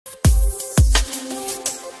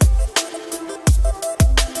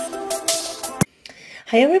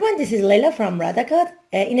Hi everyone, this is Leila from Radacad.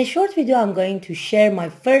 In a short video, I'm going to share my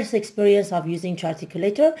first experience of using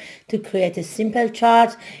Charticulator to create a simple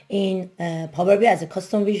chart in Power BI as a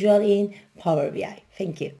custom visual in Power BI.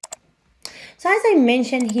 Thank you. So as I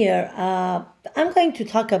mentioned here, I'm going to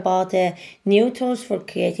talk about new tools for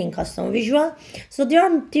creating custom visual. So there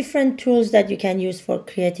are different tools that you can use for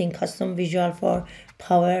creating custom visual for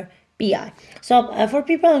Power BI. So for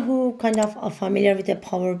people who kind of are familiar with the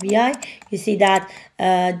Power BI, you see that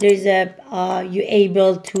there's you're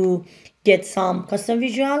able to get some custom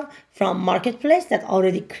visual from Marketplace that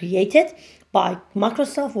already created by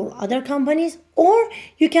Microsoft or other companies, or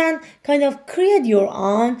you can kind of create your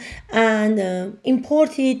own and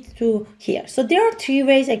import it to here. So there are three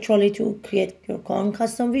ways actually to create your own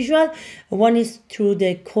custom visual. One is through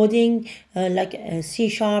the coding like C#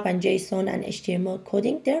 and JSON and HTML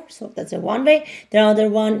coding there. So that's one way. The other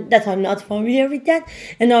one that I'm not familiar with that.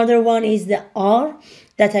 Another one is the R.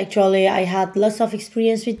 That actually I had lots of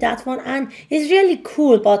experience with that one and it's really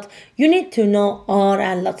cool, but you need to know R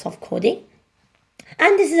and lots of coding.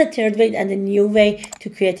 And this is a third way and a new way to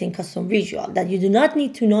creating custom visual that you do not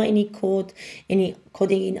need to know any code, any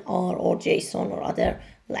coding in R or JSON or other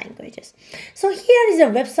languages. So here is a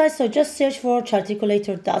website. So just search for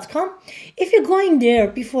charticulator.com. If you're going there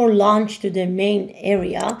before launch to the main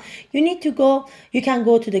area, you need to go, you can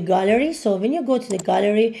go to the gallery. So when you go to the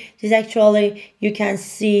gallery, this actually, you can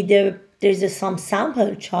see there's some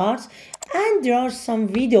sample charts. And there are some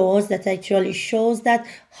videos that actually shows that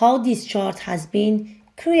how this chart has been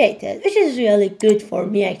created, which is really good for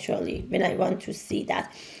me actually when I want to see that.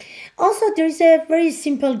 Also, there is a very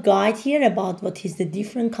simple guide here about what is the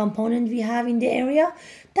different component we have in the area.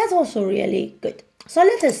 That's also really good. So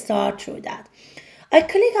let us start through that. I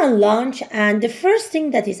click on launch and the first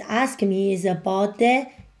thing that is asking me is about the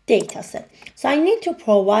dataset. So I need to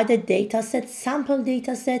provide a dataset, sample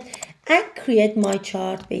dataset, and create my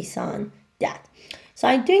chart based on that. So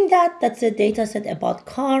I'm doing that. That's a data set about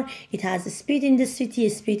car. It has a speed in the city,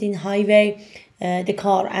 speed in highway, the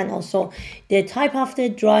car, and also the type of the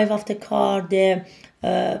drive of the car, the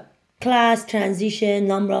class, transition,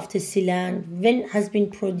 number of the cylinder, when has been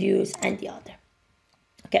produced, and the other.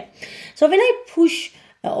 Okay, so when I push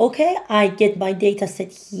okay, I get my data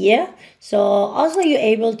set here. So also you're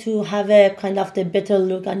able to have a kind of the better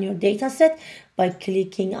look on your data set by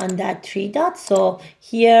clicking on that three dots. So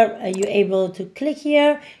here you're able to click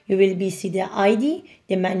here. You will be see the ID,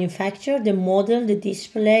 the manufacturer, the model, the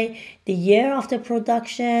display, the year of the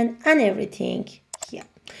production, and everything here.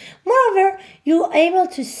 Moreover, you're able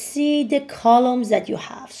to see the columns that you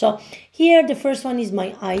have. So here the first one is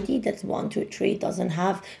my ID, that's 1, 2, 3, doesn't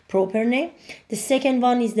have proper name. The second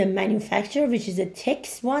one is the manufacturer, which is a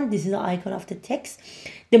text one. This is the icon of the text.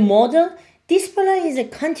 The model display is a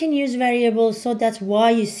continuous variable, so that's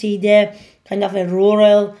why you see the kind of a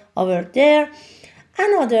rural over there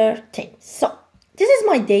and other things. So this is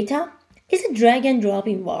my data. It's a drag and drop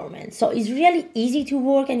environment, so it's really easy to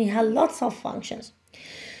work and it has lots of functions.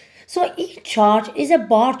 So each chart is a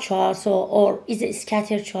bar chart, so or is a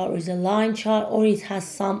scatter chart, or is a line chart, or it has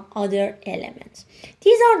some other elements.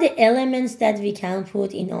 These are the elements that we can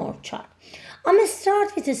put in our chart. I'm going to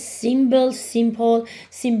start with a simple symbol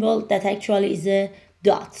that actually is a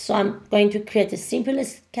dot. So I'm going to create a simple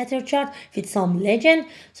scatter chart with some legend.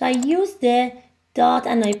 So I use the dot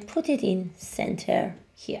and I put it in center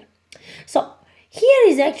here. So here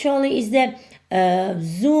is actually is the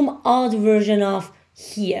zoom out version of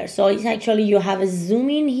here. So it's actually you have a zoom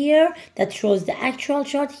in here that shows the actual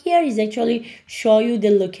chart. Here is actually show you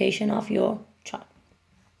the location of your chart.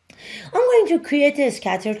 I'm going to create a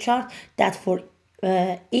scatter chart that for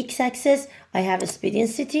x-axis I have a speed in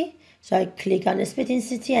city. So I click on the speed in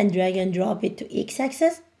city and drag and drop it to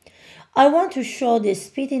x-axis. I want to show the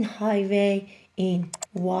speed in highway in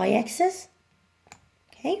y-axis.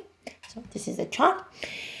 Okay, so this is the chart.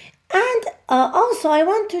 And also I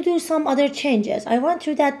want to do some other changes. I want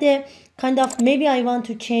to that the kind of, maybe I want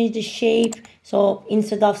to change the shape. So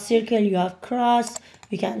instead of circle, you have cross.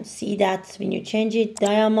 You can see that when you change it,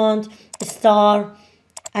 diamond, star,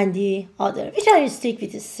 and the other, which I stick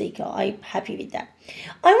with the circle. I'm happy with that.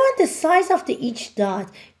 I want the size of the each dot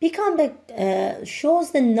become the,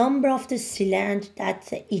 shows the number of the cylinder that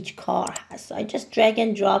each car has. So I just drag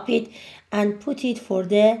and drop it and put it for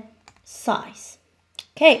the size.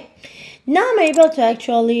 Okay, now I'm able to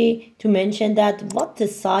actually to mention that what the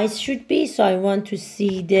size should be. So I want to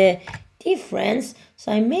see the difference.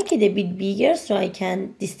 So I make it a bit bigger so I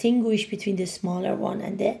can distinguish between the smaller one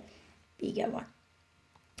and the bigger one.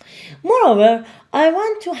 Moreover, I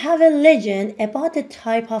want to have a legend about the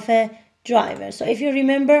type of a driver. So if you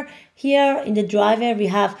remember, here in the driver we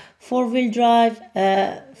have four-wheel drive,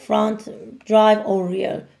 front drive or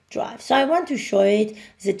rear drive. So I want to show it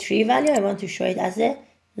as a tree value. I want to show it as a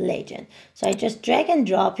legend. So I just drag and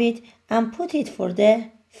drop it and put it for the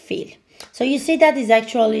fill. So you see that is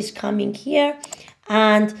actually coming here,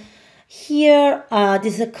 and here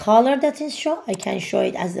this is a color that is shown. I can show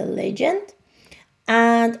it as a legend.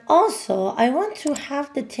 And also I want to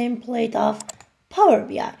have the template of Power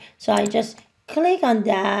BI. So I just click on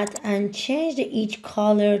that and change each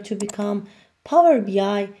color to become Power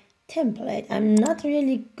BI template. I'm not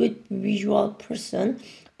really good visual person,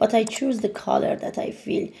 but I choose the color that I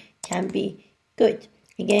feel can be good.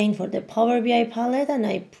 Again, for the Power BI palette, and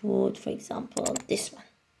I put, for example, this one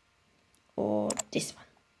or this one.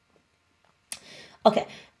 Okay,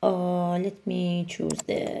 let me choose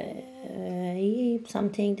the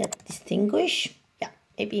something that distinguish. Yeah,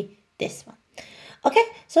 maybe this one. Okay,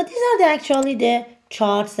 so these are actually the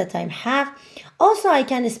charts that I have. Also, I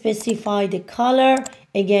can specify the color.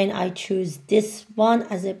 Again, I choose this one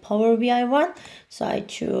as a Power BI one. So I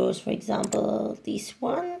choose, for example, this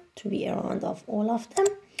one to be around of all of them.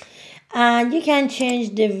 And you can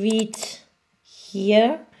change the width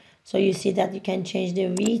here. So you see that you can change the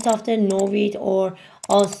width of the no width, or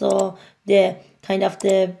also the kind of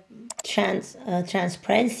the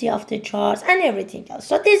transparency of the charts and everything else.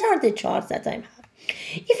 So these are the charts that I have.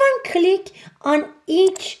 If I click on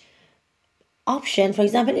each option, for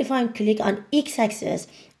example, if I click on x-axis,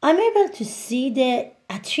 I'm able to see the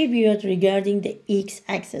attribute regarding the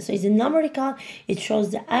x-axis. So it's a numerical. It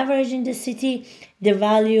shows the average in the city. The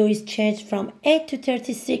value is changed from 8 to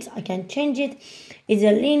 36. I can change it. It's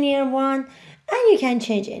a linear one, and you can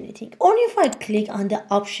change anything. Only if I click on the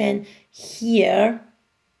option here,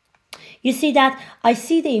 you see that I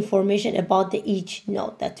see the information about the each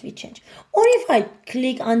node that we change. Or if I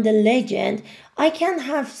click on the legend, I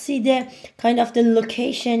can see the kind of the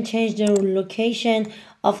location, change the location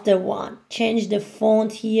of the one, change the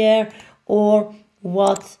font here, or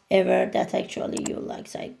whatever that actually you like.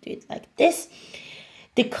 So I do it like this.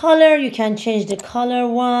 The color, you can change the color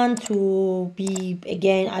one to be,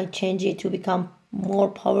 again, I change it to become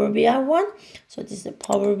more Power BI one. So this is the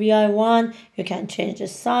Power BI one. You can change the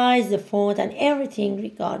size, the font, and everything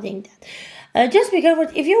regarding that. Just be careful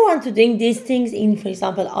if you want to do these things in, for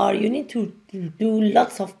example, R, you need to do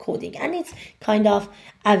lots of coding, and it's kind of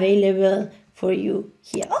available for you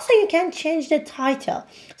here. Also, you can change the title.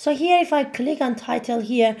 So here, if I click on title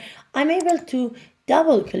here, I'm able to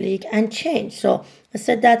double click and change. So I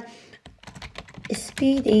said that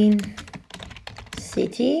speed in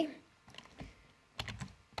city,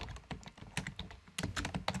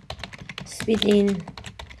 speed in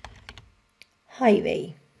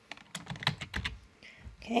highway.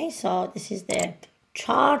 Okay, so this is the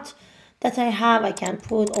chart that I have. I can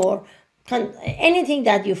put, or anything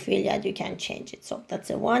that you feel that you can change it. So that's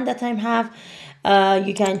the one that I have.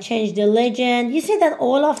 You can change the legend. You see that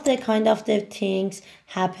all of the kind of the things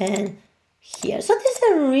happen here. So this is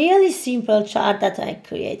a really simple chart that I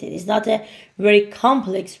created. It's not a very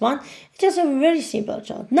complex one. It's just a very simple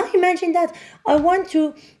chart. Now imagine that I want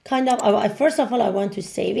to kind of, first of all, I want to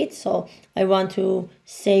save it. So I want to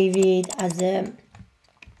save it as a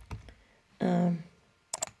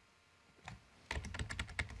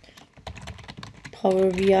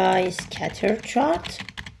Power BI scatter chart.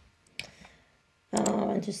 I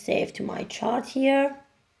want to save to my chart here.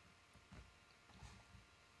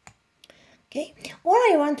 Okay, or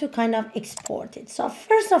I want to kind of export it. So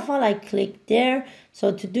first of all, I click there.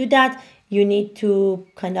 So to do that, you need to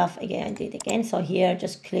kind of, again, I did again. So here,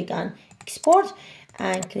 just click on export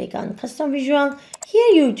and click on custom visual.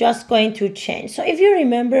 Here, you're just going to change. So if you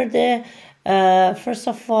remember the, first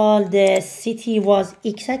of all, the city was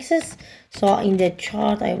x-axis. So in the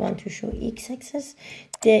chart, I want to show x-axis.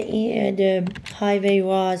 The highway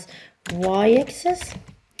was y-axis.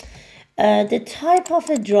 The type of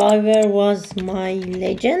a driver was my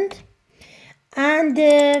legend, and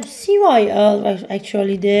the CYL was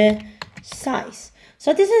actually the size.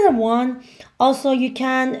 So this is the one. Also, you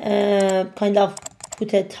can kind of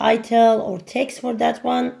put a title or text for that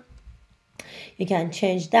one. You can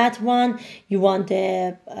change that one. You want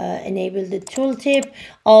to enable the tooltip.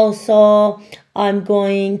 Also, I'm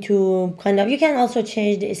going to kind of, you can also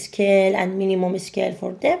change the scale and minimum scale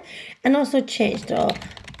for them, and also change the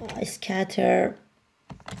scatter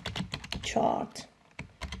chart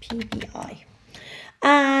PBI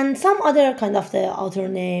and some other kind of the author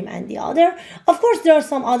name and the other. Of course, there are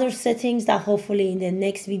some other settings that hopefully in the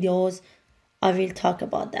next videos I will talk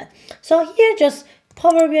about that. So here, just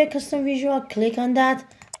Power BI custom visual, click on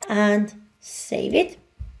that and save it.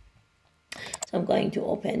 So I'm going to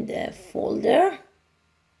open the folder.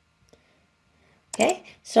 Okay,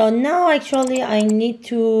 so now actually I need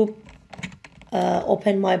to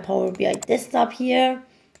open my Power BI desktop here.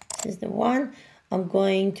 This is the one. I'm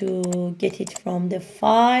going to get it from the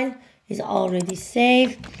file. It's already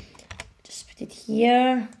saved. Just put it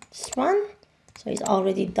here. This one. So it's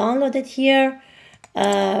already downloaded here.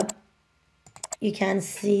 You can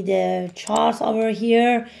see the charts over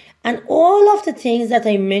here. And all of the things that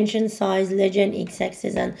I mentioned, size, legend,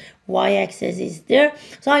 x-axis, and y-axis is there.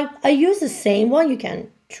 So I use the same one. You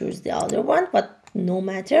can choose the other one, but no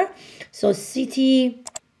matter. So city,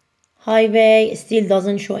 highway still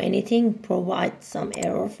doesn't show anything, provide some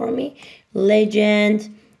error for me.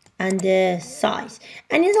 Legend and the size.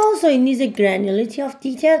 And it also needs a granularity of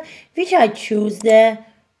detail, which I choose the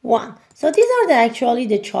one. So these are actually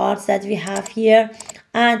the charts that we have here.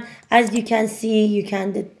 And as you can see, you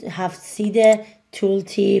can see the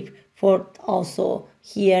tooltip for also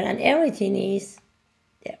here, and everything is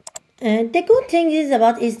there. And the good thing is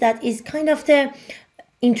that it's kind of the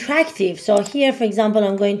interactive. So here, for example,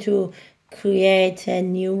 I'm going to create a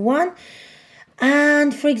new one.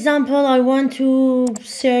 And for example, I want to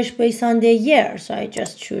search based on the year. So I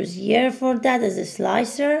just choose year for that as a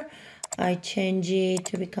slicer. I change it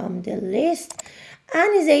to become the list,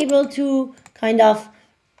 and is able to kind of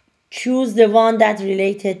choose the one that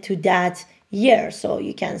related to that year. So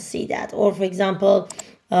you can see that. Or for example,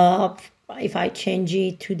 if I change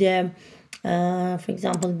it to the, for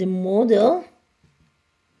example, the model,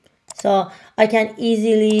 so I can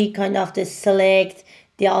easily kind of select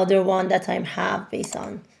the other one that I have based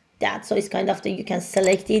on that. So it's kind of you can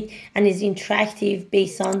select it, and it's interactive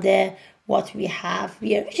based on the what we have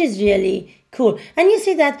here, which is really cool. And you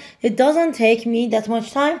see that it doesn't take me that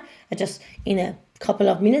much time. I just, in a couple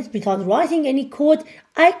of minutes, without writing any code,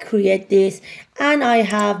 I create this, and I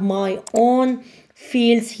have my own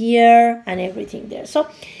fields here and everything there. So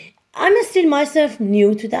I'm still myself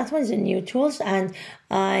new to that one. It's a new tools, and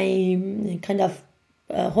I kind of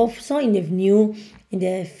hope so in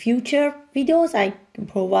the future videos I can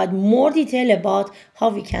provide more detail about how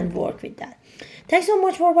we can work with that. Thanks so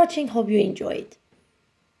much for watching. Hope you enjoyed.